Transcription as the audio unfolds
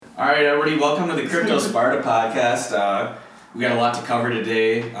All right, everybody, welcome to the Crypto Sparta podcast. We got a lot to cover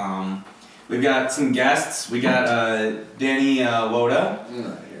today. We've got some guests. We got Danny Woda.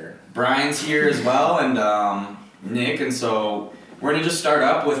 Here. Brian's here as well, and Nick. And so we're going to just start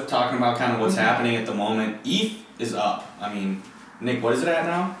up with talking about kind of what's happening at the moment. ETH is up. I mean, Nick, what is it at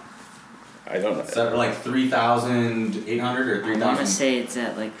now? I don't know. It's at like 3,800 or 3,000? I want to say it's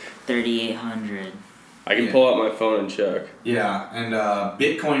at like 3,800. I can pull out my phone and check. Yeah, and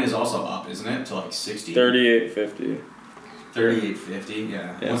Bitcoin is also up, isn't it? To like 60? 38.50. 38.50,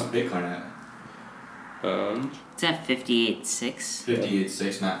 yeah. What's Bitcoin at? It's at 58.6.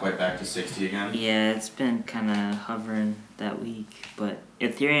 58.6, not quite back to 60 again. Yeah, it's been kind of hovering that week, but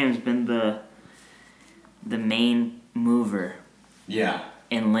Ethereum's been the main mover. Yeah.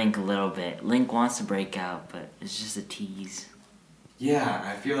 In Link a little bit. Link wants to break out, but it's just a tease. Yeah,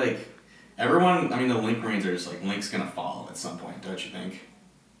 I feel like everyone, I mean, the Link brains are just like, Link's gonna fall at some point, don't you think?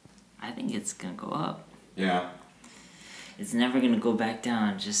 I think it's gonna go up. Yeah. It's never gonna go back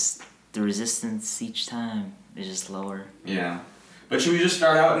down, just the resistance each time is just lower. Yeah. But should we just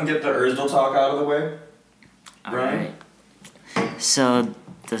start out and get the Urzdel talk out of the way? Alright. So,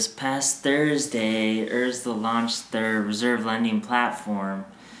 this past Thursday, Urzdel launched their reserve lending platform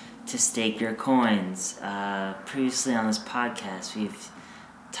to stake your coins. Previously on this podcast, we've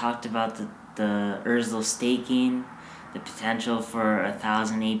talked about the Urzdel staking, the potential for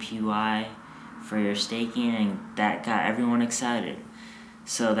 1,000 APY for your staking, and that got everyone excited.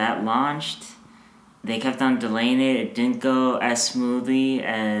 So that launched. They kept on delaying it. It didn't go as smoothly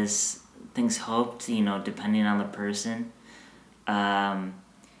as things hoped, depending on the person. And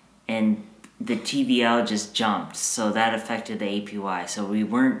the TVL just jumped, so that affected the APY. So we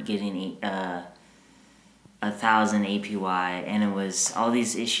weren't getting 1,000 APY, and it was all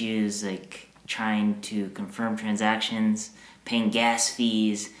these issues like trying to confirm transactions, paying gas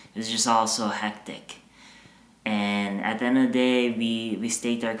fees. It was just all so hectic. And at the end of the day, we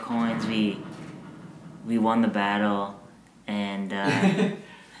staked our coins. We won the battle, and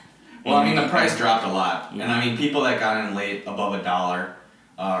well, I mean, the price dropped a lot, and I mean, people that got in late above $1.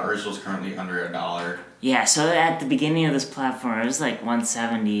 Urzel's currently under $1. Yeah, so at the beginning of this platform, it was like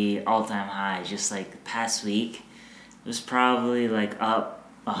 170 all-time high. Just like the past week, it was probably like up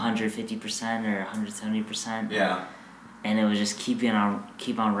 150% or 170%. Yeah. And it was just keep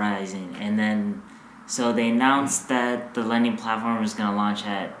on rising. And then, so they announced that the lending platform was gonna launch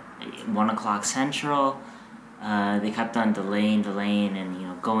at 1 o'clock Central. They kept on delaying,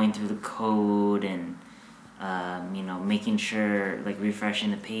 and going through the code and making sure, like, refreshing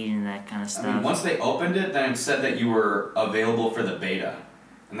the page and that kind of stuff. I mean, once they opened it, then it said that you were available for the beta.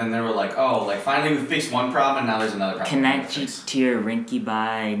 And then they were like, oh, like, finally we fixed one problem, and now there's another problem. Connect you to your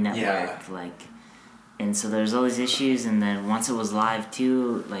Rinky-Buy network. Yeah. And so there's all these issues, and then once it was live,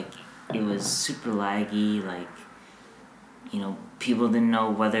 too, like, it was super laggy, people didn't know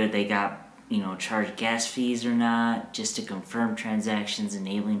whether they got, charged gas fees or not, just to confirm transactions,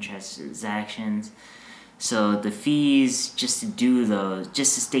 enabling transactions. So the fees, just to do those,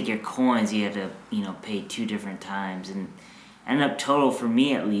 just to stake your coins, you had to, pay 2 different times. And ended up total, for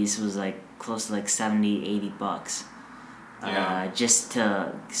me at least, was like close to like $70, $80. Yeah. Just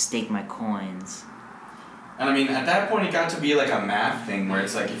to stake my coins. And I mean, at that point, it got to be like a math thing where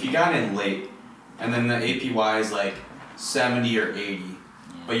it's like, if you got in late, and then the APY is like 70 or 80,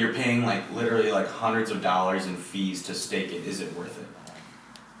 but you're paying like literally like hundreds of dollars in fees to stake it, is it worth it?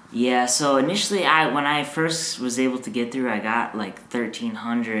 Yeah, so initially, when I first was able to get through, I got like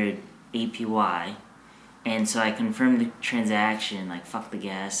 1,300 APY, and so I confirmed the transaction, like fuck the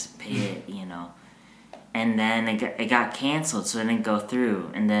gas, pay it, and then it got canceled, so it didn't go through,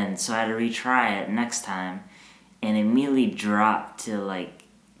 and then so I had to retry it next time, and it immediately dropped to like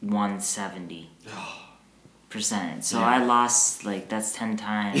 170%. So Yeah. I lost that's 10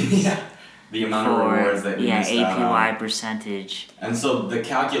 times. Yeah. The amount of rewards that you missed out APY on. percentage. And so the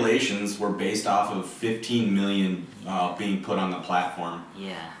calculations were based off of 15 million being put on the platform.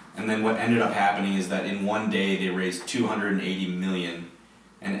 Yeah. And then what ended up happening is that in one day they raised 280 million,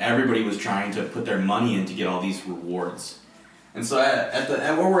 and everybody was trying to put their money in to get all these rewards. And so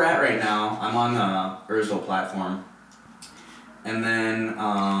at where we're at right now, I'm on the Urzdel platform. And then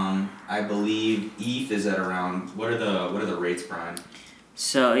I believe ETH is at around, what are the rates, Brian?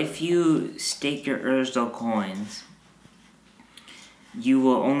 So if you stake your Urzdel coins, you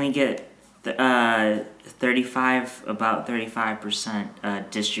will only get about 35%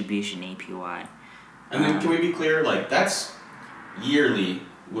 distribution APY. And then can we be clear, like that's yearly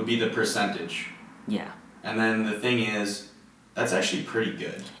would be the percentage. Yeah. And then the thing is, that's actually pretty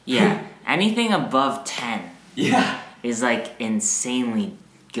good. Yeah. Anything above 10 Yeah. is like insanely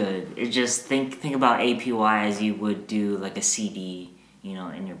good. It just think about APY as you would do like a CD,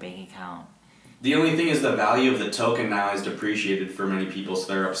 in your bank account. The only thing is the value of the token now is depreciated for many people, so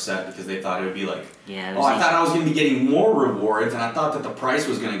they're upset because they thought it would be like, Yeah. I thought I was going to be getting more rewards, and I thought that the price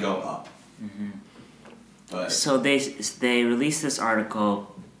was going to go up. But So they released this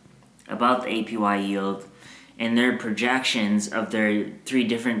article about the APY yield and their projections of their 3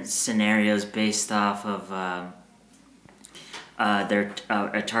 different scenarios based off of their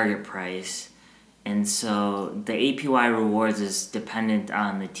a target price. And so the APY rewards is dependent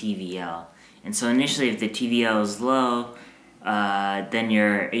on the TVL. And so initially, if the TVL is low, then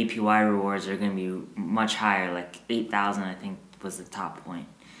your APY rewards are going to be much higher, like 8,000 I think was the top point.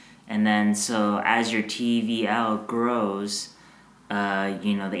 And then so as your TVL grows, the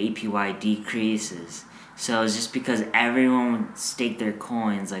APY decreases. So it's just because everyone staked their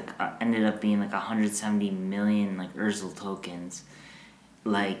coins, ended up being 170 million Urzel tokens.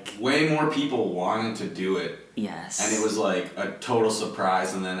 way more people wanted to do it. Yes. And it was a total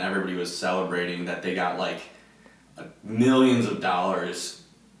surprise, and then everybody was celebrating that they got millions of dollars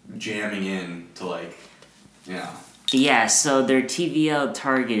jamming in to Yeah, so their TVL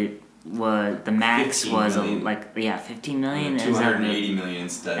target was, the max 15 was million. 15 million. 280 million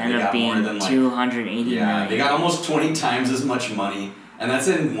instead. They Ended up got more being than 280 yeah, million. they got almost 20 times as much money, and that's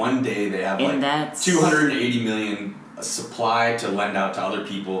in one day. They have And that's 280 million supply to lend out to other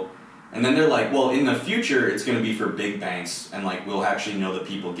people, and then they're like, well, in the future it's going to be for big banks, and we'll actually know the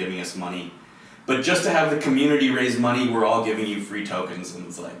people giving us money, but just to have the community raise money, we're all giving you free tokens, and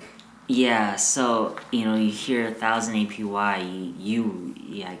it's Yeah, so you hear 1,000 APY, your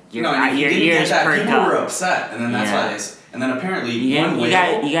if you didn't ears get that, perk people were up. upset, and then that's why and then apparently You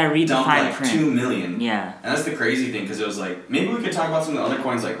gotta read the dumped fine print. 2 million. Yeah. And that's the crazy thing, because it was maybe we could talk about some of the other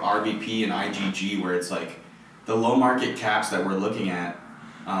coins like RVP and IGG, where it's the low market caps that we're looking at.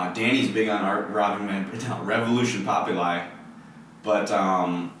 Danny's big on Revolution Populi, but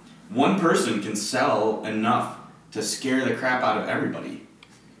one person can sell enough to scare the crap out of everybody.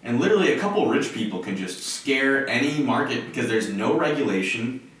 And literally a couple rich people can just scare any market because there's no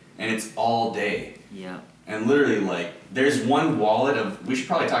regulation and it's all day. Yeah. And literally there's one wallet we should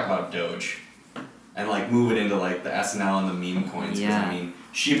probably talk about Doge and move it into the SNL and the meme coins. Yeah.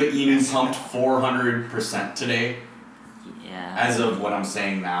 Shiba Inu pumped 400% today. Yeah. As of what I'm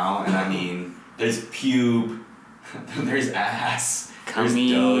saying now, and there's Pube, there's Ass, there's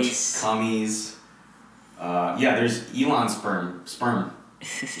Doge, Cummies. There's Elon sperm.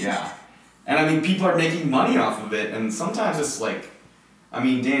 Yeah. And people are making money off of it, and sometimes it's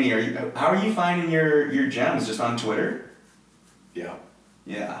Danny, how are you finding your gems? Just on Twitter? Yeah.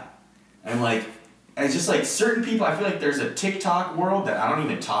 Yeah. And it's just certain people, I feel there's a TikTok world that I don't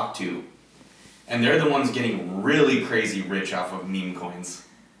even talk to. And they're the ones getting really crazy rich off of meme coins.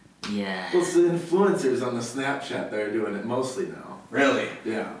 Yeah. Well, it's the influencers on the Snapchat that are doing it mostly now. Really?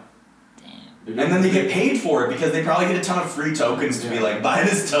 Yeah. Damn. And then they get paid for it because they probably get a ton of free tokens to be buy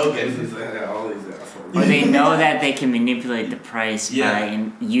this token. All these assholes. Or they know that they can manipulate the price Yeah.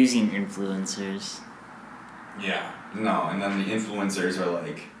 by using influencers. Yeah. No, and then the influencers are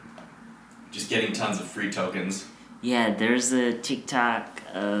just getting tons of free tokens. Yeah, there's a TikTok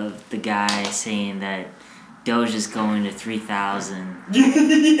of the guy saying that Doge is going to 3,000.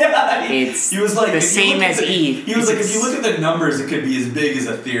 Yeah, It's he was the if you same look at as the- ETH. He was if you look at the numbers, it could be as big as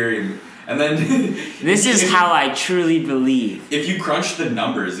Ethereum. And then This is how I truly believe. if you crunch the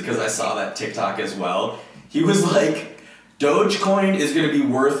numbers, because I saw that TikTok as well, he was Dogecoin is going to be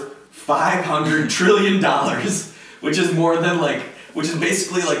worth $500 trillion, which is more than which is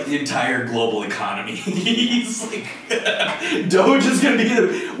basically the entire global economy. He's Doge is going to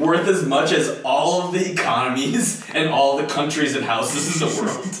be worth as much as all of the economies and all the countries and houses in the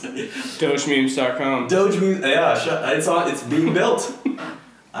world. DogeMemes.com. Doge memes, it's being built.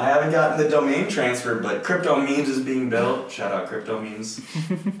 I haven't gotten the domain transfer, but Crypto Memes is being built. Shout out Crypto Memes.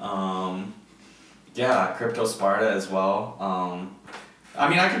 Crypto Sparta as well.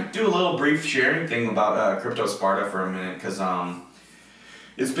 I could do a little brief sharing thing about Crypto Sparta for a minute, because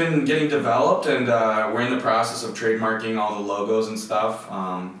it's been getting developed, and we're in the process of trademarking all the logos and stuff.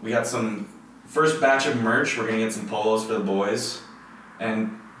 We got some first batch of merch. We're gonna get some polos for the boys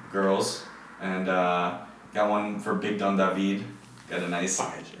and girls, and got one for Big Don David. Got a nice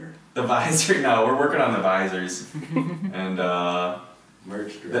Visor. The visor. No, we're working on the visors, and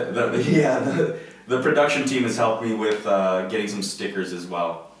Merch. the production team has helped me with getting some stickers as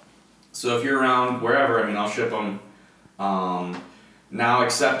well. So if you're around wherever, I'll ship them. Now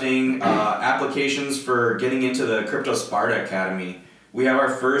accepting applications for getting into the Crypto Sparta Academy. We have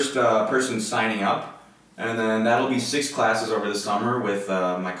our first person signing up, And then that'll be 6 classes over the summer with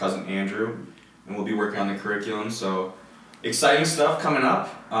my cousin Andrew, and we'll be working on the curriculum. So exciting stuff coming up.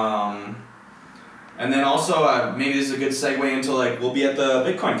 And then also maybe this is a good segue into we'll be at the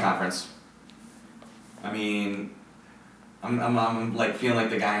Bitcoin conference. I mean, I'm like feeling like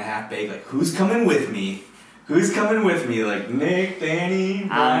the guy in Half Baked. Like, who's coming with me? Who's coming with me? Like Nick, Danny,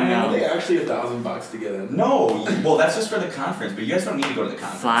 Brian. Are they actually $1,000 to get in? No, well that's just for the conference, but you guys don't need to go to the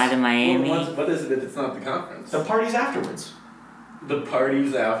conference. Fly to Miami. What is it if it's not the conference? The party's afterwards. The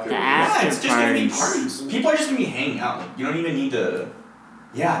parties after. The Yeah, it's just gonna be parties. parties. People are just gonna be hanging out. Like, you don't even need to.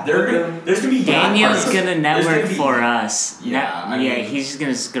 Yeah, there's gonna be yacht Daniel's parties. gonna network for us. Yeah, I mean- He's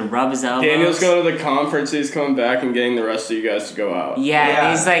just gonna rub his elbows. Daniel's going to the conferences, coming back and getting the rest of you guys to go out. Yeah, Yeah.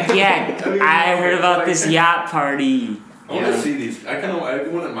 and he's like, I mean, I heard about like- this yacht party. I want to see these. I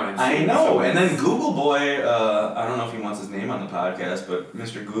wouldn't mind. I seeing know, some of and then these. Google Boy. I don't know if he wants his name on the podcast, but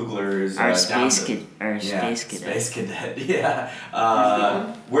Mr. Googler is Our down space to- kid, our Yeah, space cadet. Space Cadet.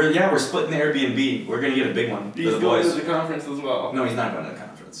 Yeah. We're splitting the Airbnb. We're gonna get a big one for He's the going boys. to the conference as well. No, he's not going to the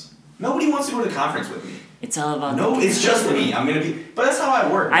conference. Nobody wants to go to the conference with me. It's all about. No, the it's just me. I'm gonna be. But that's how I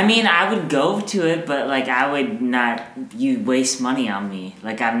work. I mean, I would go to it, but I would not. You waste money on me.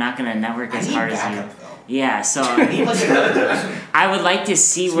 I'm not gonna network I as need hard as you. backup though. Yeah, so I need another person. I would like to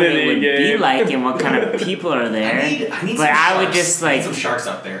see what it would be like and what kind of people are there. I need but some I would sharks. just I need some sharks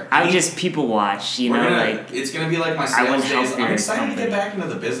up there. I would just people watch, you know, it's gonna be like my I sales wouldn't help days. your I'm excited to company. get back into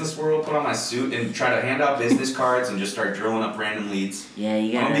the business world, put on my suit, and try to hand out business cards and just start drilling up random leads. Yeah,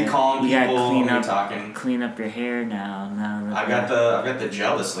 you I'm gotta. gonna be calling you people. gotta I'm clean gonna up, be talking. clean up your hair now. Now. I've got the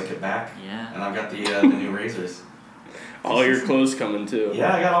gel to slick it back, Yeah. and I've got the new razors. All your clothes coming too.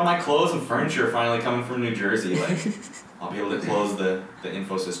 Yeah, I got all my clothes and furniture finally coming from New Jersey. I'll be able to close the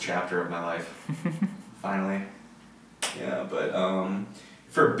Infosys chapter of my life. Finally. Yeah, but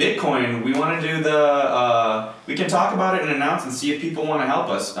for Bitcoin, we want to do we can talk about it and announce and see if people want to help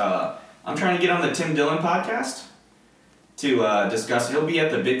us. I'm trying to get on the Tim Dillon podcast to discuss. He'll be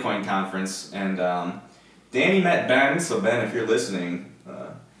at the Bitcoin conference, and Danny met Ben, so Ben, if you're listening.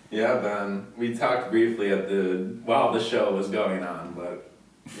 Yeah, Ben. We talked briefly while the show was going on, but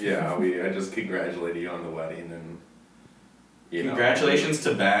yeah, I just congratulated you on the wedding and. Congratulations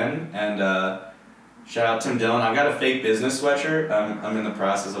to Ben, and shout out Tim Dillon. I've got a fake business sweatshirt. I'm in the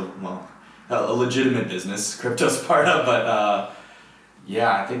process of, a legitimate business, crypto startup, but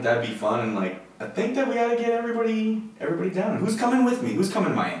yeah, I think that'd be fun, and I think that we gotta get everybody down. Who's coming with me? Who's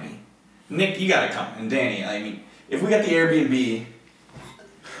coming to Miami? Nick, you gotta come, and Danny, I mean, if we got the Airbnb.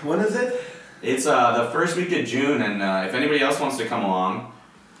 When is it? It's the first week of June, and if anybody else wants to come along,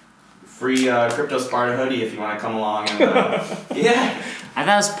 free Crypto Sparta hoodie if you want to come along. And, yeah. I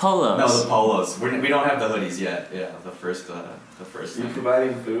thought it was polos. No, the polos. We don't have the hoodies yet. Yeah, the first Are you thing.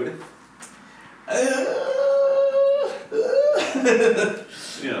 providing food?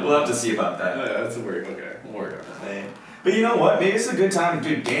 We'll have to see about that. That's a work. Okay, we'll work on that. But you know what? Maybe it's a good time,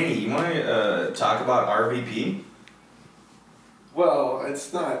 dude. Danny, you want to talk about RVP? Well,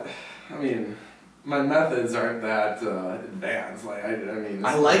 it's not. I mean, my methods aren't that advanced. I mean.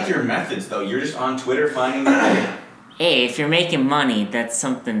 I like your methods though. You're just on Twitter finding the Hey, if you're making money, that's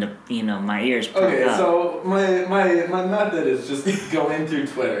something to my ears perk Okay, up. so my method is just going through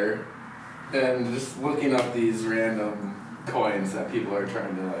Twitter and just looking up these random coins that people are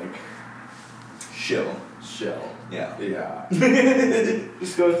trying to shill. Yeah. Yeah.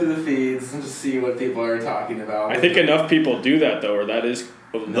 Just go through the feeds and just see what people are talking about. I think enough people do that though, or that is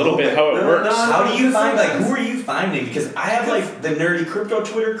a little bit how it works. How do you find who are you finding? Because I have the nerdy crypto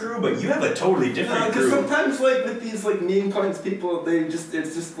Twitter crew, but you have a totally different because crew. sometimes with these meme coins, people they just they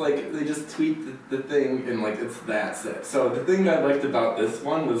just tweet the thing and that's it. So the thing I liked about this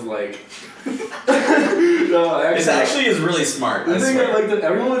one was no, This actually is really smart. The I thing swear. I liked that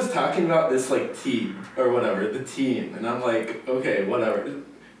everyone was talking about this team or whatever, the team, and I'm like, okay, whatever.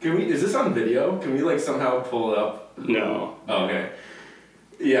 Is this on video? Can we somehow pull it up? No. Oh, okay.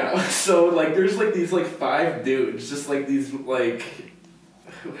 Yeah. So there's these 5 dudes, just these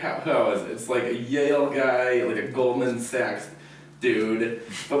how is it? It's a Yale guy, a Goldman Sachs dude.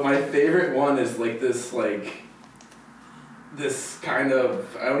 But my favorite one is this kind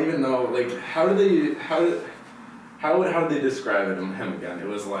of, I don't even know how do they describe him again? It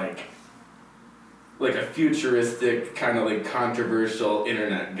was a futuristic kind of controversial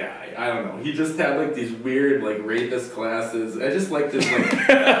internet guy. I don't know. He just had these weird rapist glasses. I just like this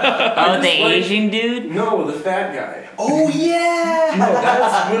the Asian dude? No, the fat guy. Oh yeah. No,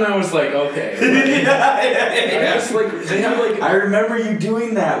 that's when I was okay. yeah. I just they have I remember you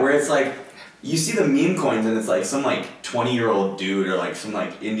doing that where it's you see the meme coins and it's like some like 20-year-old dude or like some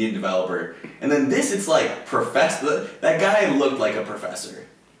like Indian developer, and then this it's like professor. That guy looked like a professor.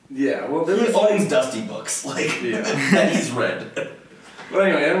 Yeah, well, He owns Dusty books, like that he's read. Well,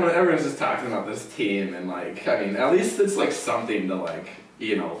 anyway, everyone's just talking about this team, and like, I mean, at least it's like something to like,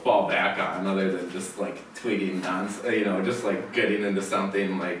 you know, fall back on, other than just like tweeting nonsense, you know, just like getting into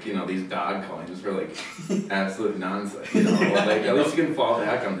something like, you know, these dog coins for like absolute nonsense, you know. Like, at least you can fall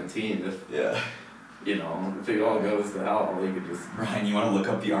back on the team if, you know, if it all goes to hell, you could just. Ryan, you want to look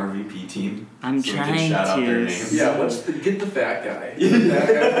up the RVP team? I'm so trying we can shout out their to. names. Yeah, get the fat guy. Get the fat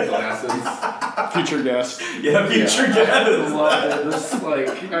guy with the glasses. Future guest. Yeah, future I guest. love it. This,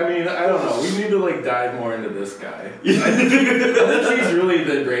 like, I mean, I don't know. We need to like dive more into this guy. I think he's really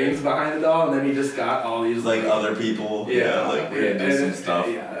the brains behind it all, and then he just got all these Like other people. like we're gonna do some stuff.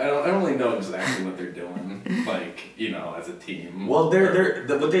 Yeah, I don't really know exactly what they're doing, like, you know, as a team. Well,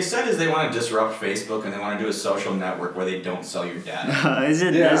 what they said is they want to disrupt Facebook and they want to do a social network where they don't sell your data. Is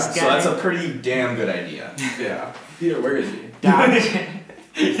it Yeah, this guy? So that's a pretty damn good idea. Yeah. Here, where is he?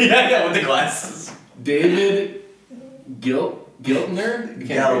 yeah, with the glasses. David Giltner?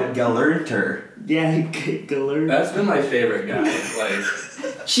 Galerter. Yeah, Galert. That's been my favorite guy.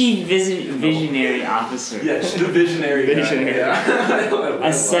 Like, Chief Visionary Officer. yeah, she's a visionary. Visionary. Guy. Yeah.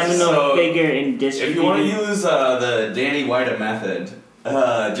 A seminal So, figure in If you want to distributed. use the Danny White method,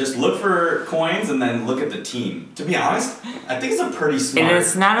 just look for coins and then look at the team. To be honest, I think it's a pretty smart And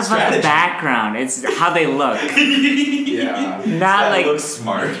it's not about strategy. the background; it's how they look. Yeah. Not That like looks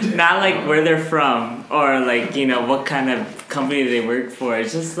smart. not like where they're from or like, you know, what kind of company they work for.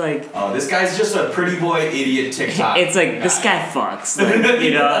 It's just like Oh, this guy's just a pretty boy idiot TikTok. it's like this guy fucks, like,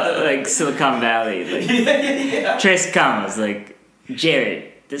 you know, like Silicon Valley, like yeah. Trace Thomas, like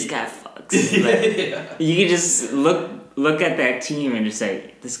Jared. This guy fucks. Like, you can just look at that team and just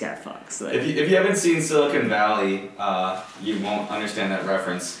say, this guy fucks. Like, If you haven't seen Silicon Valley, you won't understand that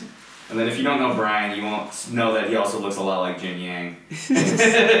reference. And then if you don't know Brian, you won't know that he also looks a lot like Jin Yang.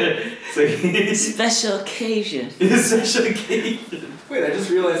 So he's special occasion. such a occasion. Wait, I just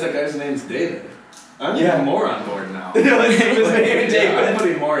realized that guy's name's David. I'm Yeah. putting more on board now. His name is Yeah, I'm David.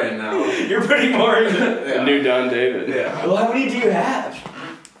 putting more in now. You're putting more in. Yeah. New Don David. Yeah. Well, how many do you have?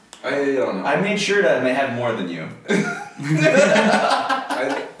 I don't know. I made sure to have more than you.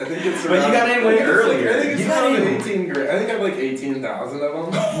 I think it's But you around, got in way I think it's earlier. Like, I think it's You got around in. 18 grand. I think I have like 18,000 of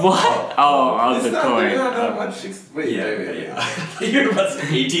them. What? Oh, It's of the not, coin. they're not that much. Wait, Yeah. You're about to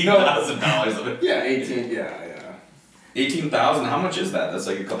say $18,000 of it. Yeah, 18. Yeah. 18,000. How much is that? That's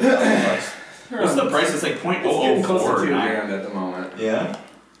like a couple $1,000. What's the price? It's like It's getting close to 2 .004 now. grand at the moment. Yeah.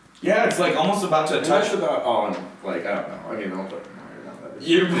 Yeah, it's like almost about to And touch. that's about all in, like, I don't know. I mean, I'll put more on that.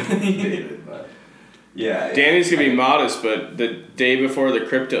 You're David, but. yeah. Danny's gonna be modest, but the day before the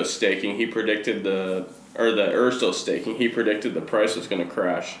crypto staking, he predicted the Urstill staking, he predicted the price was gonna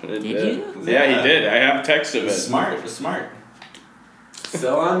crash. It Did you? Yeah, Yeah. he did. I have text of it. It's smart. It's smart.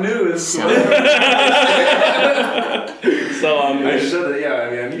 Sell on news. Sell So I should have, yeah,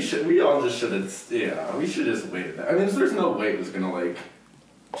 I mean, we all just should have, yeah, we should just wait. I mean, there's no way it was gonna, like,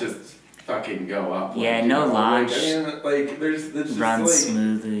 just fucking go up. Yeah, like, no you know, launch. Like, I mean, like, it's just, Runs like,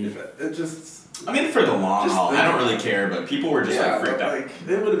 smoothly. it just, I mean, for the long Just haul, I don't think- really care, but people were just yeah, like freaked but, out. like,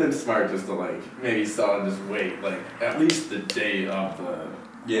 it would have been smart just to, like, maybe sell and just wait, like, at least the day of the,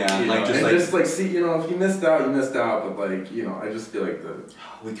 Yeah, you like know, just and like just, like, see, you know, if you missed out, you missed out, but, like, you know, I just feel like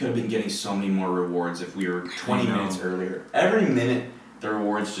we could have been getting so many more rewards if we were 20 I know. minutes earlier. Every minute, the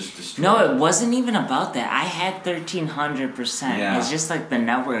rewards just destroyed. No, it wasn't even about that. I had 1,300%. Yeah. It's just like the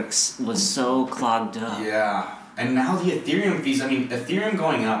networks was so clogged up. Yeah, and now the Ethereum fees. I mean, Ethereum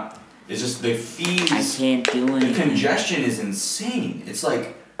going up is just the fees. I can't do The anything. congestion is insane. It's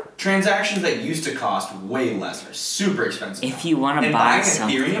like transactions that used to cost way less are super expensive. If you want to And buy buying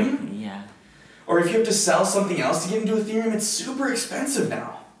something, Ethereum? yeah. Or if you have to sell something else to get into Ethereum, it's super expensive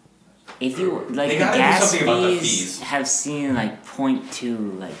now. If you like They the gotta do gas something about the fees fees. have seen like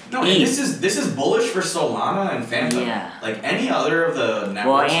 0.2 like No, and ETH. this is bullish for Solana and Phantom. Yeah. Like any other of the Well,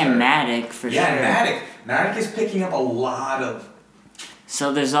 networks. and that are- Matic for yeah, sure. and Matic is picking up a lot of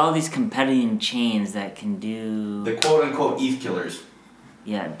So there's all these competing chains that can do the quote unquote ETH killers.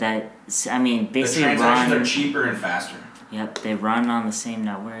 yeah, that I mean The basically transactions run are cheaper and faster. Yep, they run on the same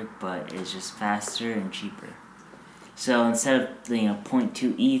network, but it's just faster and cheaper. So instead of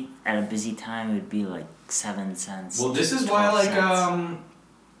 0.2 ETH at a busy time, it would be like 7 cents. Well, this is why 12 like cents.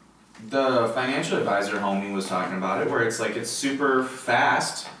 the financial advisor homie was talking about it, where it's like it's super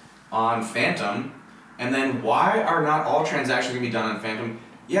fast on Phantom, and then why are not all transactions gonna be done on Phantom?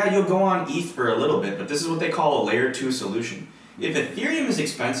 Yeah, you'll go on ETH for a little bit, but this is what they call a layer 2 solution. If Ethereum is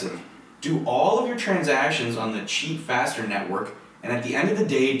expensive, do all of your transactions on the cheap, faster network, and at the end of the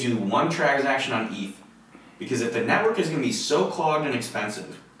day, do one transaction on ETH. Because if the network is going to be so clogged and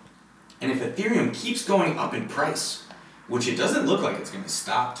expensive, and if Ethereum keeps going up in price, which it doesn't look like it's going to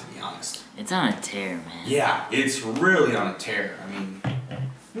stop, to be honest. It's on a tear, man. Yeah, it's really on a tear. I mean,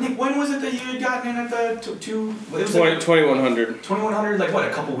 Nick, when was it that you had gotten in at the 2100. 2100, like what,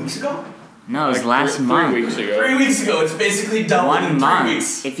 a couple weeks ago? No, it was Like last month. 3 weeks ago. 3 weeks ago, it's basically doubled 1 in 3 month.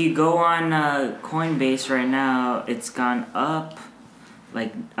 weeks. If you go on Coinbase right now, it's gone up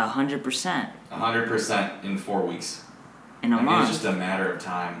like 100% 100% in 4 weeks. in a I mean, month. it's just a matter of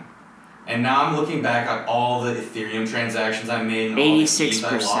time. And now I'm looking back on all the Ethereum transactions I made and all the ETH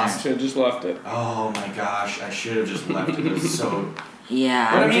I 86%. lost. Should have just left it. Oh my gosh, I should have just left it. It was so.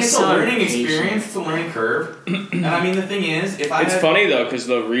 Yeah, But I I'm mean, just it's a so learning impatient. experience. It's a learning curve. And I mean, the thing is, if I It's had, funny though, because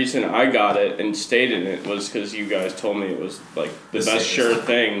the reason I got it and stayed in it was because you guys told me it was like the The best safest. sure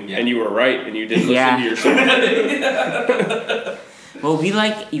thing, Yeah. and you were right, and you didn't listen Yeah. to yourself. Well, we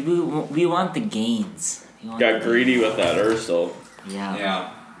want the gains. We want Got the greedy gains. with that Ursel. Yeah.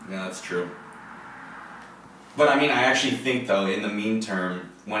 Yeah, that's true. But I mean, I actually think though, in the mean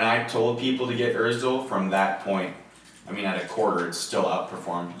term, when I told people to get Urzel from that point, I mean, at a quarter, it still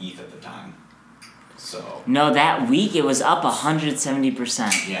outperformed ETH at the time. So No, that week it was up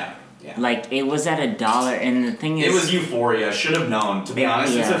 170%. yeah. Like it was at $1, and the thing is, It was euphoria. Should have known. To be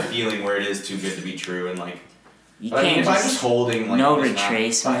honest, it's Yeah. a feeling where it is too good to be true, and like. you But I mean, can't if I was holding like no it was not- if I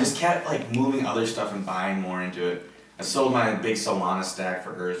retracement. just kept like moving other stuff and buying more into it. I sold my big Solana stack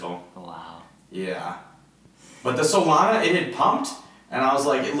for Urzel. Wow. Yeah. But the Solana, it had pumped, and I was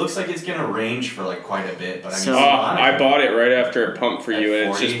like, it looks like it's gonna range for like quite a bit. But I mean, So- Solana, I bought it right after it pumped for At you, and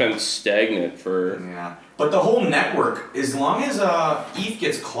it's 40. just been stagnant for. Yeah. But the whole network, as long as ETH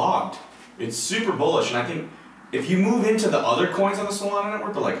gets clogged, it's super bullish. And I think if you move into the other coins on the Solana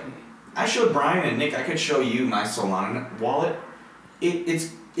network, but like I showed Brian and Nick, I could show you my Solana wallet.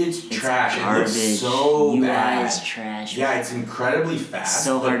 It's trash. It Garbage. looks so UI bad. is trash. Yeah, it's incredibly fast.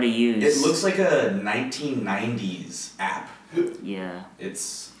 So but hard to use. It looks like a 1990s app. Yeah.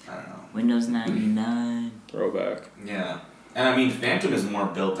 It's, I don't know. Windows 99. Throwback. Yeah. And I mean, Phantom is more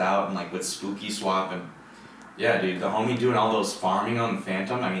built out and like with Spooky Swap and yeah, dude, the homie doing all those farming on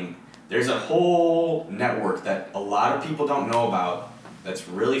Phantom. I mean, there's a whole network that a lot of people don't know about that's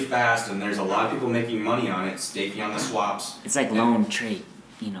really fast, and there's a lot of people making money on it, staking on the swaps. It's like Yeah. loan trade,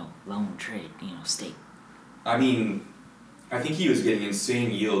 stake. I mean, I think he was getting insane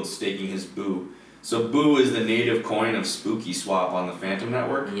yields staking his Boo. So Boo is the native coin of Spooky Swap on the Phantom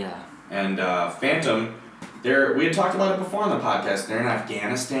network. Yeah. And Phantom, we had talked about it before on the podcast. They're in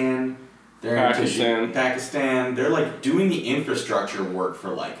Afghanistan. They're in Pakistan. They're like doing the infrastructure work for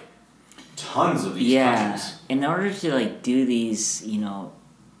like tons of these countries. In order to like do these,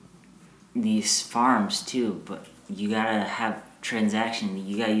 these farms too, but you gotta have transaction.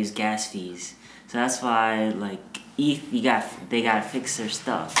 You gotta use gas fees. So that's why like ETH, they gotta fix their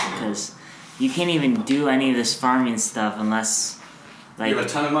stuff because you can't even do any of this farming stuff unless like You have a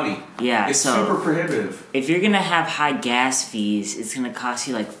ton of money. yeah. It's so super prohibitive. if you're gonna have high gas fees, it's gonna cost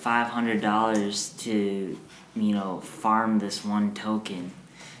you like $500 to, farm this one token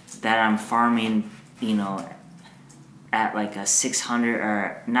that I'm farming, at like a 600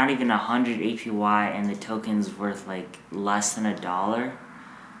 or not even 100 APY, and the token's worth like less than $1.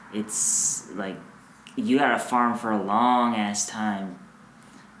 It's like you gotta farm for a long ass time.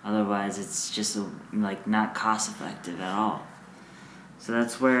 Otherwise, it's just like not cost effective at all. So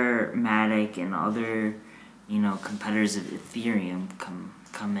that's where Matic and other, competitors of Ethereum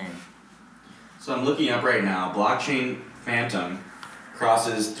come in. So I'm looking up right now. Blockchain Phantom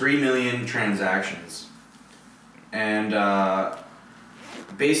crosses 3 million transactions. And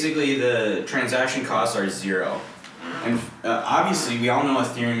basically the transaction costs are 0. And obviously we all know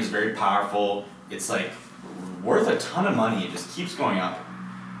Ethereum is very powerful. It's like worth a ton of money. It just keeps going up.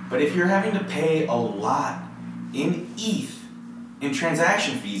 But if you're having to pay a lot in ETH in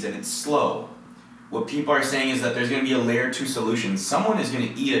transaction fees and it's slow, what people are saying is that there's going to be a layer 2 solution. Someone is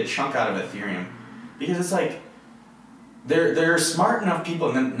going to eat a chunk out of Ethereum because it's like they're smart enough people,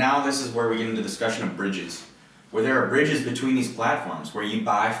 and then now this is where we get into discussion of bridges, where there are bridges between these platforms where you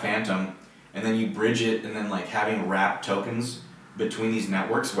buy Phantom and then you bridge it, and then like having wrapped tokens between these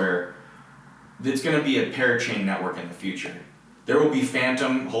networks where it's going to be a parachain network in the future. There will be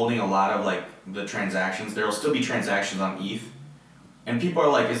Phantom holding a lot of like the transactions. There will still be transactions on ETH. And people are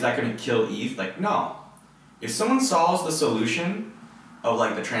like, is that going to kill ETH? Like, no. If someone solves the solution of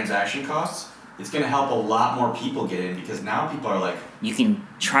like the transaction costs, it's going to help a lot more people get in, because now people are like, You can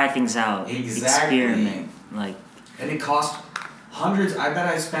try things out, Exactly. experiment, like and it costs hundreds. I bet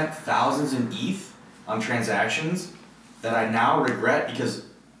I spent thousands in ETH on transactions that I now regret because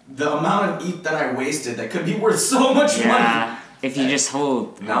the amount of ETH that I wasted that could be worth so much money. Yeah, if you just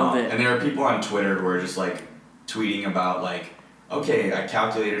hold it. And there are people on Twitter who are just like tweeting about like, okay, I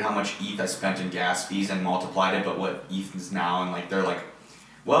calculated how much ETH I spent in gas fees and multiplied it, but what ETH is now, and like they're like,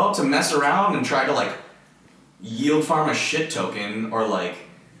 well, to mess around and try to like yield farm a shit token or like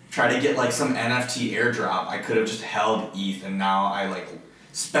try to get like some NFT airdrop, I could have just held ETH, and now I like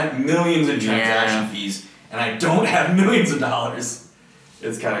spent millions in transaction fees and I don't have millions of dollars.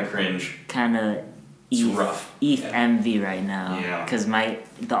 It's kind of cringe. Kind of It's rough. ETH envy right now. Yeah. Because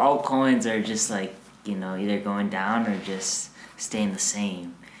the altcoins are just like, either going down or just staying the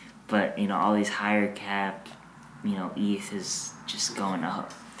same. But, all these higher cap, ETH is just going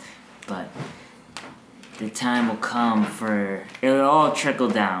up. But the time will come it'll all trickle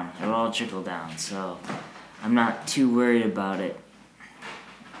down. So I'm not too worried about it.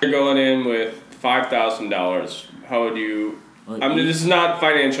 You're going in with $5,000. How would you... Well, this is not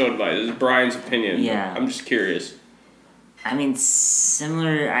financial advice. This is Brian's opinion. Yeah. I'm just curious. I mean,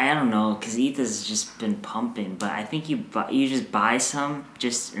 similar. I don't know, because ETH has just been pumping. But I think you just buy some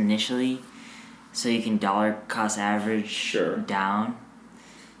just initially, so you can dollar cost average down,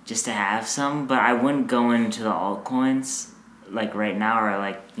 just to have some. But I wouldn't go into the altcoins like right now, or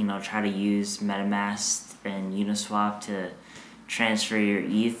like try to use MetaMask and Uniswap to transfer your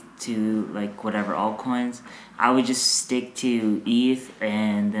ETH to like whatever altcoins. I would just stick to ETH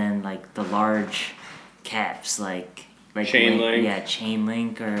and then like the large caps like Chainlink.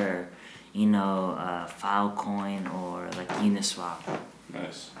 Chainlink or Filecoin or like Uniswap.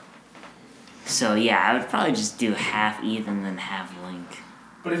 Nice. So yeah, I would probably just do half ETH and then half Link.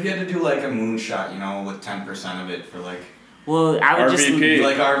 But if you had to do like a moonshot, with 10% of it for like. Well, I would RVP. You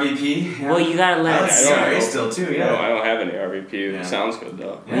like RVP? Yeah. Well, you gotta let I it like sit. CRA still too, yeah. No, I don't have any RVP. Yeah. It sounds good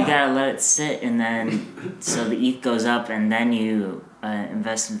though. You gotta let it sit, and then so the ETH goes up, and then you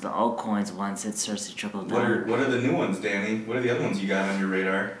invest into the altcoins once it starts to trickle down. What are the new ones, Danny? What are the other ones you got on your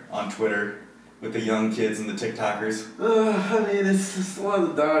radar on Twitter with the young kids and the TikTokers? I mean, it's just a lot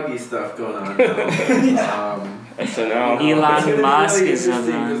of the doggy stuff going on now. SNL. Elon Musk is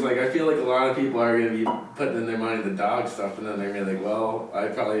because like I feel like a lot of people are gonna be putting in their money in the dog stuff, and then they're gonna be like, well, I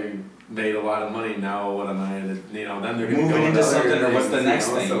probably made a lot of money now. What am I? Then they're gonna Moving go into something, other or what's the things, next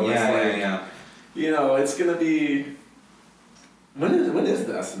thing? So Yeah. it's gonna be. When is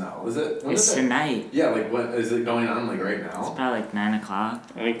the SNL? Is it? When It's is it? tonight. Yeah, like what is it going on like right It's now? probably like 9:00 I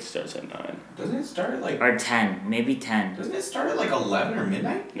think it starts at 9. Doesn't it start at like? or 10, maybe 10. Doesn't it start at like 11 or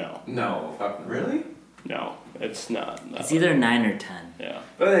midnight? No, No, fuck no. Really? no, it's not. No. It's either 9 or 10. Yeah.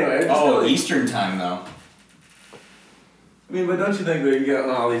 But anyway, I just feel like, Eastern time though. I mean, but don't you think that you got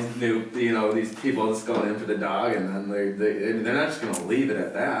all these new, these people just going in for the dog, and then they're not just gonna leave it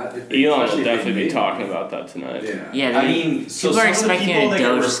at that. Elon Especially will if they definitely be made talking it. about that tonight. Yeah. Yeah, I mean, so people are some of the expecting people a that get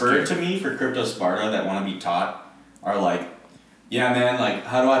Doge referred skip. to me for Crypto Sparta that want to be taught are like, yeah, man, like,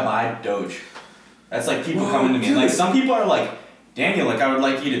 how do I buy Doge? That's like people Whoa, coming to me. dude. Like, some people are like, Daniel, like, I would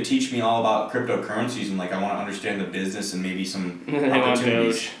like you to teach me all about cryptocurrencies and like I want to understand the business and maybe some They want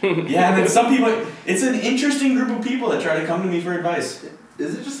opportunities. Doge. Yeah, and then some people, it's an interesting group of people that try to come to me for advice.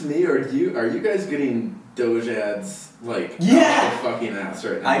 Is it just me, or are you guys getting Doge ads like Yeah. out the fucking ass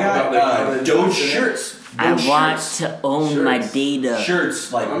right now? I got About, how they Doge invest in it? shirts. I Doge want shirts. to own my Shirts. data.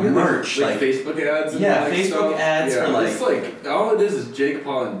 Shirts, like I mean, merch, like Facebook ads. And Yeah, like Facebook stuff. ads yeah, for, like- it's like all it is Jake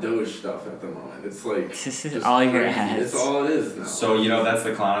Paul and Doge stuff at the moment. It's like This is just all your crazy. ads. It's all it is now. So that's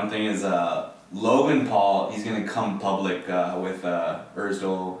the clown thing is Logan Paul. He's gonna come public with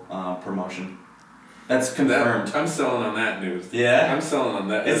Urzdel promotion. That's confirmed. I'm selling on that news. Yeah? I'm selling on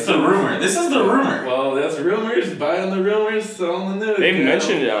that. It's the rumor. This is the rumor. Well, that's rumors. Buy on the rumors, sell on the news. They've you know?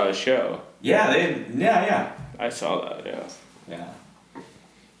 mentioned it on a show. Yeah. I saw that. Yeah. Yeah.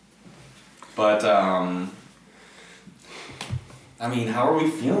 But I mean, how are we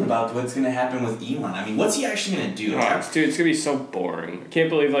feeling about what's gonna happen with Elon? I mean, what's he actually gonna do? Dude, it's gonna be so boring. I can't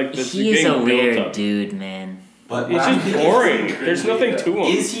believe like this He is is getting a built weird up. dude, man. But It's I'm just thinking- boring. There's nothing to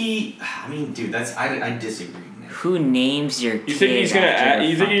him. Is he? I mean, dude, I disagree. Man. Who names your kid? You think he's gonna? after a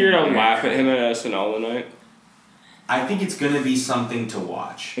You think you're fucking gonna laugh at bird? him at SNL tonight? I think it's gonna be something to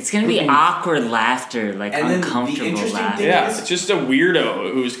watch. It's gonna be awkward laughter, like And then the uncomfortable interesting laughter. thing- Yeah, is- it's just a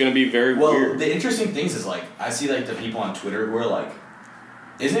weirdo who's gonna be very Well, weird. the interesting things is like I see like the people on Twitter who are like,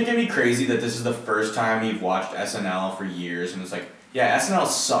 isn't it gonna be crazy that this is the first time you've watched SNL for years and it's like, yeah, SNL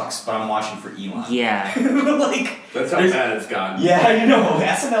sucks, but I'm watching for Elon. Yeah. like That's how there's- bad it's gotten. Yeah, I know.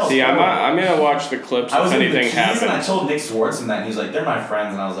 SNL. See, I'm gonna watch the clips I was if in the anything Keys and I happens. told Nick Swartzen that and he's like, they're my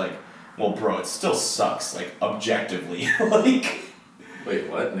friends, and I was like, well, bro, it still sucks, like objectively, like. Wait,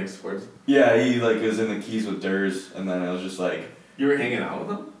 what? Nick Swartz? Yeah, he like was in the Keys with Durs, and then I was just like, You were hanging out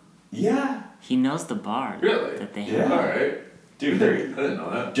with him? yeah, He knows the bar. Really? That they Yeah. have. Alright. dude, I there. didn't know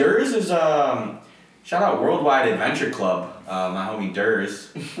that. Durs is shout out Worldwide Adventure Club, my homie Durs.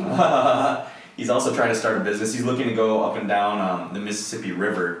 He's also trying to start a business. He's looking to go up and down the Mississippi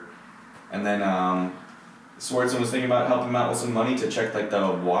River, and then Swartzen was thinking about helping him out with some money to check like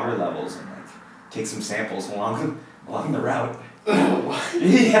the water levels and like take some samples along the route. What?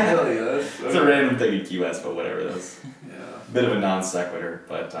 Yeah, Hell yeah, that's it's a random thing in Key West, but whatever. That's Yeah. a bit of a non sequitur,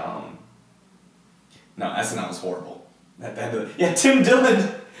 but no, SNL was horrible. Yeah, Tim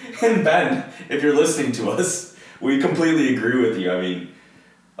Dillon and Ben, if you're listening to us, we completely agree with you. I mean,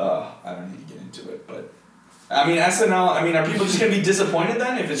 I don't need to get into it, but I mean SNL. I mean, are people just gonna be disappointed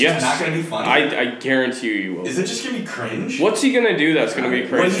then if it's Yes. just not gonna be funny? I guarantee you will. Is it just gonna be cringe? What's he gonna do that's gonna be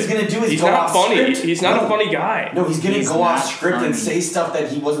crazy? What he's gonna do is he's go not off funny. script. He's not No. a funny guy. No, he's gonna He's go off not script and funny. say stuff that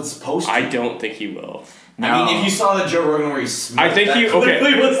he wasn't supposed to. I don't think he will. No. I mean, if you saw the Joe Rogan where he smoked, I think that he- okay.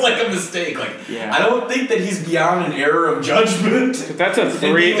 clearly was like a mistake. Like, Yeah. I don't think that he's beyond an error of judgment. That's a And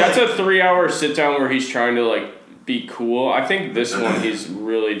being like- 3-hour sit down where he's trying to like be cool. I think this one he's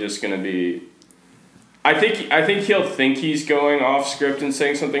really just gonna be. I think he'll think he's going off script and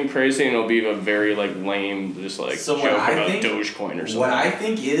saying something crazy, and it'll be a very like lame, just like So what joke I about think- Dogecoin or something. What I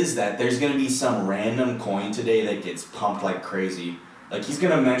think is that there's gonna be some random coin today that gets pumped like crazy. Like he's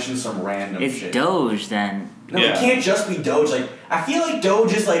gonna mention some random It's shit. Doge then. No, Yeah. it can't just be Doge. Like I feel like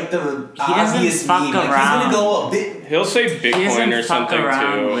Doge is like the He doesn't obvious fuck meme. Like he's around. gonna go a bit. He'll say He Bitcoin doesn't or fuck something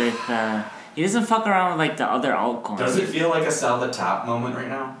around too. with. He doesn't fuck around with like the other altcoins. Does it feel like a sell the top moment right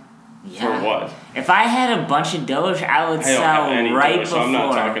now? Yeah. For what? If I had a bunch of Doge, I would I don't sell have any right Doge, before. so I'm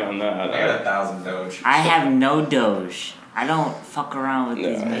not talking on that. I got 1,000 Doge. I have no Doge. I don't fuck around with No,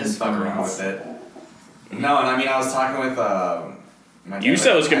 these I I meme just fuck around coins. with it. No, and I mean I was talking with my dad, You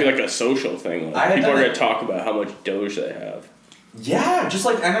said it was gonna I- be like a social thing. I Like, had people are done gonna it. talk about how much Doge they have. Yeah, just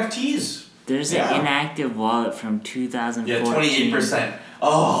like NFTs. There's Yeah. an inactive wallet from 2014. Yeah, 28%.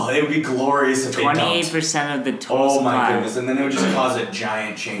 Oh, it would be glorious if they dumped. 28% of the total Oh my supply. goodness, and then it would just cause a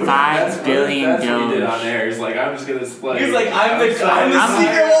giant change. Five That's billion That's what he did Doge. on there. He's like, I'm just gonna like. He's like, I'm the I'm-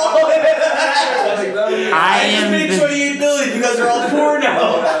 secret wallet. Like, that would be- I just am made the- 28 billion. You guys are all poor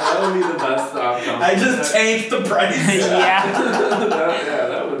now. That would be the best outcome. I just tanked the price. Yeah.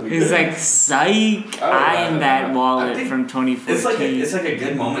 that would be. He's good. like, psych, I am that I wallet think from 2014. It's like a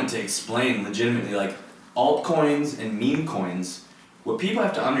good moment to explain legitimately like altcoins and meme coins. What people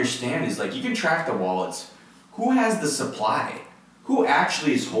have to understand is like you can track the wallets. Who has the supply? Who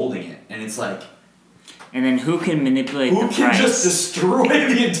actually is holding it? And it's like And then who can manipulate who the can price? just destroy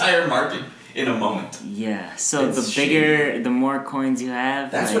the entire market in a moment? Yeah, so It's the bigger, the more coins you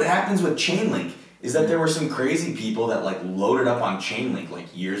have. That's like, what happens with Chainlink. Is that there were some crazy people that like loaded up on Chainlink like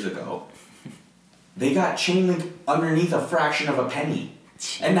years ago. They got Chainlink underneath a fraction of a penny,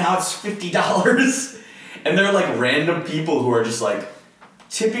 and now it's $50. And they're like random people who are just like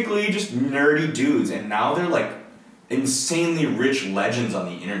typically just nerdy dudes, and now they're like insanely rich legends on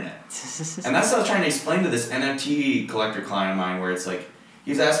the internet. And that's what I was trying to explain to this NFT collector client of mine, where it's like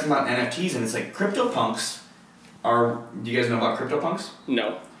he's asking about NFTs, and it's like CryptoPunks are. Do you guys know about CryptoPunks?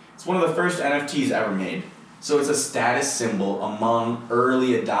 No. It's one of the first NFTs ever made. So it's a status symbol among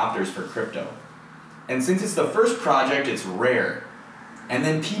early adopters for crypto. And since it's the first project, it's rare. And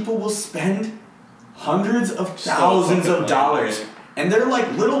then people will spend hundreds of thousands of dollars. And they're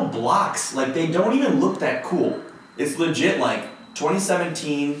like little blocks. Like they don't even look that cool. It's legit like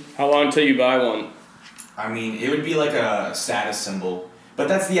 2017. How long till you buy one? I mean, it would be like a status symbol. But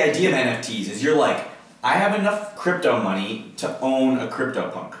that's the idea of NFTs, is you're like, I have enough crypto money to own a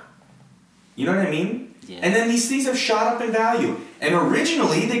CryptoPunk. You know what I mean? Yeah. And then these things have shot up in value. And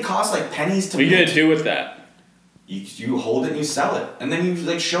originally, they cost like pennies to What are you mint. gonna do with that? You hold it and you sell it. And then you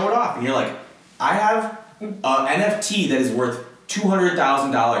like show it off. And you're like, I have an NFT that is worth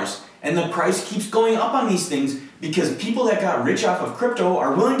 $200,000. And the price keeps going up on these things because people that got rich off of crypto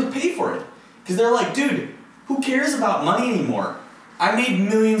are willing to pay for it. Because they're like, dude, who cares about money anymore? I made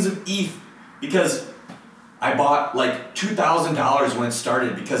millions of ETH because I bought like $2,000 when it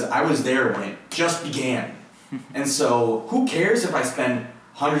started because I was there when it just began. And so who cares if I spend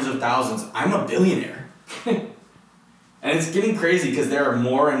hundreds of thousands? I'm a billionaire. And it's getting crazy because there are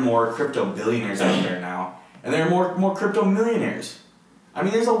more and more crypto billionaires out there now. And there are more crypto millionaires. I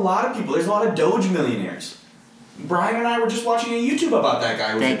mean, there's a lot of people. There's a lot of Doge millionaires. Brian and I were just watching a YouTube about that guy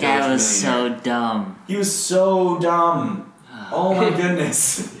who was a that guy Doge was millionaire. so dumb. He was so dumb. Oh my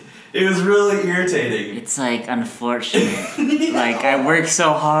goodness. It was really irritating. It's like unfortunate. Like I work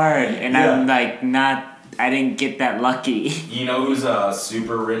so hard and Yeah. I'm like not didn't get that lucky. You know who's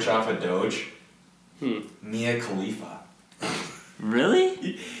super rich off of Doge? Mia Khalifa.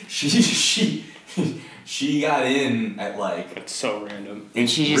 Really? She got in at like It's so random. And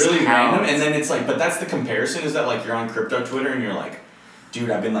she just really howled. random, and then it's like, but that's the comparison is that like you're on crypto Twitter and you're like, dude,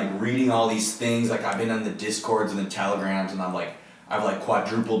 I've been like reading all these things, like I've been on the Discords and the Telegrams, and I've like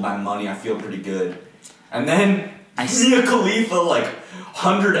quadrupled my money. I feel pretty good, and then Mia Khalifa like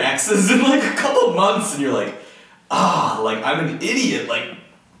 100x's in like a couple months, and you're like, like I'm an idiot. Like,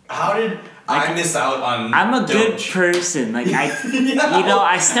 how did I miss out on? I'm a good Doge? person. Like I,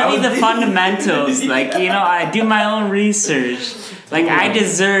 I study the fundamentals. Like I do my own research. Like I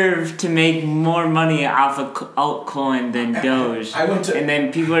deserve to make more money off of altcoin than Doge. And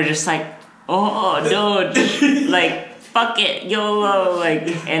then people are just like, oh Doge, like fuck it, YOLO, like.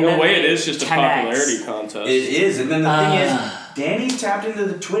 And In a way, it is just a 10x. popularity contest. It is, and then the thing is, Danny tapped into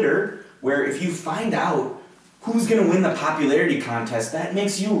the Twitter where if you find out who's gonna win the popularity contest, that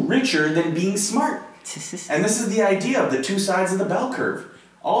makes you richer than being smart. And this is the idea of the two sides of the bell curve.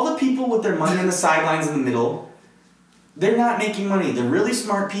 All the people with their money on the sidelines in the middle, they're not making money. The really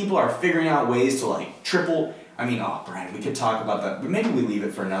smart people are figuring out ways to like triple. I mean, Brian, we could talk about that, but maybe we leave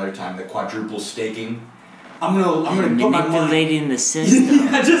it for another time. The quadruple staking. I'm gonna put my money. Manipulating the system.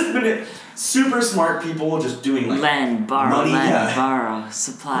 Yeah, just super smart people just doing like Lend, borrow, money, borrow,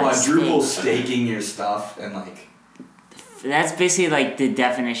 supply, quadruple stake. staking your stuff and like That's basically like the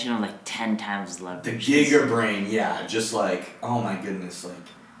definition of like 10 times leverage. the giga brain. Yeah, just like oh my goodness, like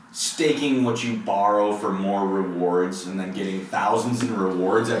staking what you borrow for more rewards and then getting thousands in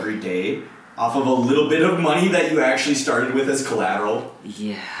rewards every day off of a little bit of money that you actually started with as collateral.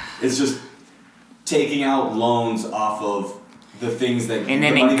 Yeah. It's just taking out loans off of the things that And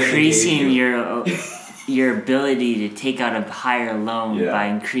then the money that they increasing gave you. your ability to take out a higher loan by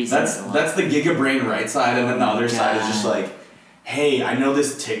increasing that's the loan. that's the giga brain right side, and then the other side is just like, hey, I know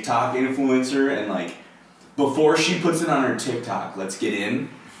this TikTok influencer, and like before she puts it on her TikTok, let's get in.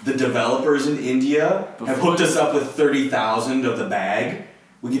 The developers in India have hooked us up with 30,000 of the bag.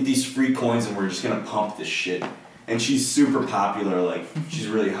 We get these free coins, and we're just gonna pump this shit. And she's super popular, like she's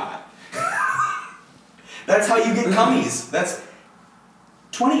really hot. That's how you get cummies. That's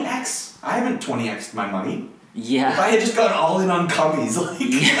 20x. I haven't 20x'd my money. Yeah. If I had just gone all in on cummies, like.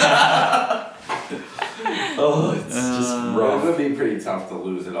 Oh, it's just It rough. would be pretty tough to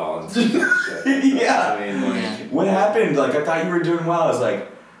lose it all and shit. Yeah. I mean, like, What happened? Like, I thought you were doing well. I was like,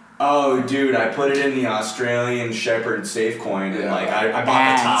 oh, dude, I put it in the Australian Shepherd Safecoin, and like, I bought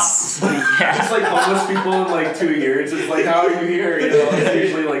the top. Ass. Yeah. it's like homeless people in like 2 years. It's like, how are you here? You know, it's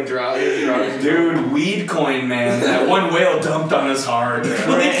usually like drugs. Dude, weed coin, man. That one whale dumped on us hard.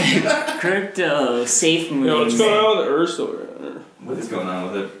 Crypto, safe move. Yo, what's going on with the Ursula? What is going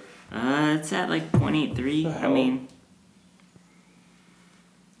on with it? It's at like 0.83. I hell? mean,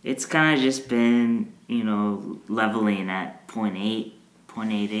 it's kind of just been, leveling at 0.8,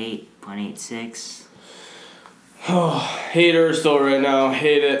 0.88, 0.86. Oh, hate Ursula right now.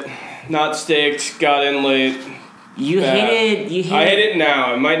 Hate it. Not staked. Got in late. You hated. I hate it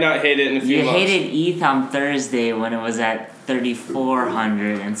now. I might not hate it in a few You months. hated ETH on Thursday when it was at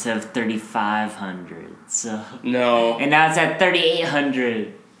 3,400 instead of 3,500. So. No. And now it's at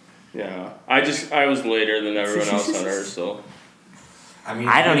 3,800. Yeah. I was later than everyone else on Ursula. I mean,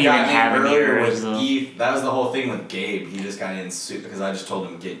 I don't he even got in have any earlier with Ursula. ETH. That was the whole thing with Gabe. He just got in because I just told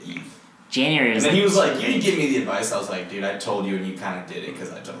him get ETH. January And is then he was like, you didn't give me the advice. I was like, dude, I told you and you kind of did it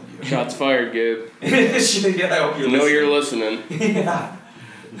because I told you. Shots fired, Gabe. Yeah, I hope You know you're listening. Yeah.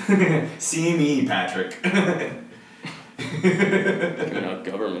 See me, Patrick. Giving out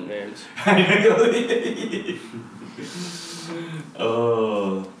government names.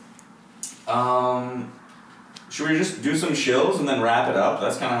 Oh. Should we just do some shills and then wrap it up?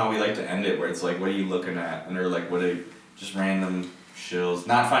 That's kind of how we like to end it, where it's like, what are you looking at? And they're like, what are just random shills.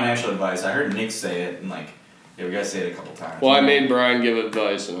 Not financial advice. I heard Nick say it, and like, yeah, we gotta say it a couple times. Well, I made Brian give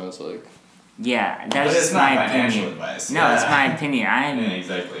advice, and I was like, Yeah, But that's it's just not my financial opinion. advice. No, it's my opinion. Yeah,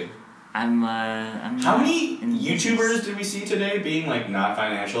 exactly. I'm How many in YouTubers did we see today being like not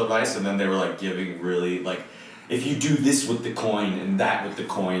financial advice, and then they were like giving really like, if you do this with the coin and that with the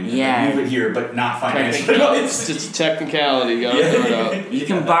coin, and Yeah. then move it here, but not financial advice. it's just a technicality, gotta throw it out. You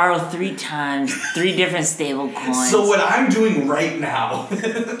can borrow 3 times, 3 different stable coins. So what I'm doing right now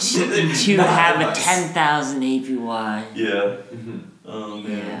to not have a advice. 10,000 APY. Yeah. Oh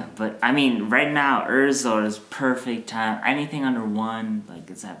man. Yeah, but I mean, right now Ursula is perfect time. Anything under 1, like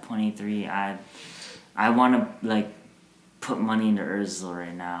it's at 0.83. I want to like put money into Ursula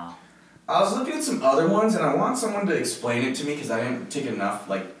right now. I was looking at some other ones, and I want someone to explain it to me because I didn't take enough.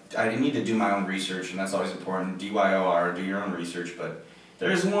 Like, I didn't need to do my own research, and that's always important. DYOR, do your own research. But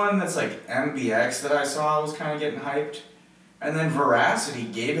there's one that's like MBX that I saw was kind of getting hyped, and then Veracity,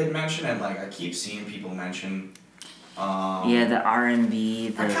 Gabe had mentioned, and like I keep seeing people mention. Yeah, the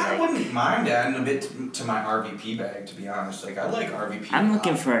R&B. I kind of wouldn't mind adding a bit to my RVP bag, to be honest. Like, I like RVP. I'm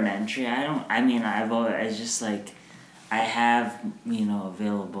looking for an entry. I've always just like, I have,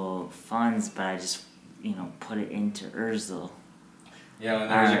 available funds, but I just, put it into Urzel. Yeah,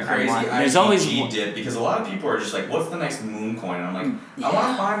 and there's a crazy there's always dip because a lot of people are just like, what's the next moon coin? I'm like, I want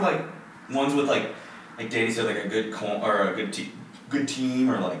to find like ones with like Danny said, like a good coin or a good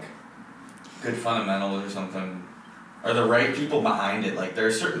team or like good fundamentals or something. Or the right people behind it. Like, there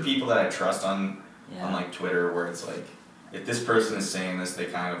are certain people that I trust on like Twitter where it's like, if this person is saying this, they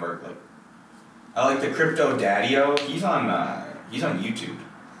kind of are like. I like the Crypto Daddy-O. He's on YouTube.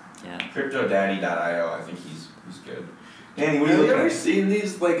 Yeah. CryptoDaddy.io. I think he's good. Danny, what are Have you you ever looking at? seen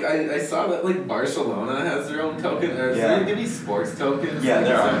these? Like, I saw that like Barcelona has their own token. Is there any sports tokens? Yeah, Like,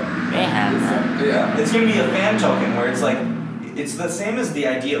 there is are. that- They have that. Yeah. It's gonna be a fan token where it's like, it's the same as the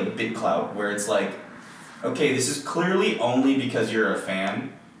idea of BitClout, where it's like, okay, this is clearly only because you're a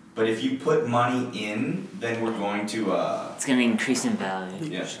fan, but if you put money in, then we're going to It's gonna increase in value.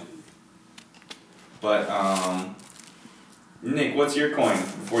 yeah. But Nick, what's your coin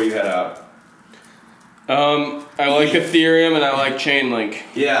before you head out? I like Ethereum and I like Chainlink.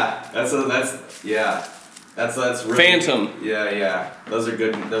 Yeah, that's really Phantom. Yeah. Those are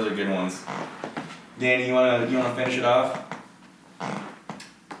good ones. Danny, you wanna finish it off?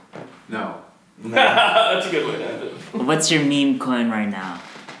 No. No. That's a good way to end it. What's your meme coin right now?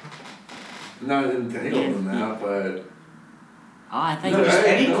 Not entangled in that, but Oh, I thought No, you just were.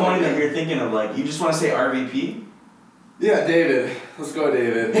 any coin that you're thinking of, like, you just want to say RVP? yeah, David. Let's go,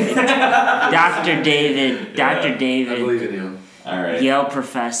 David. Dr. David. Dr. I David. believe in you. All right. Yale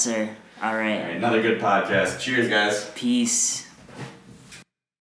professor. All All right. right. Another good podcast. Cheers, guys. Peace.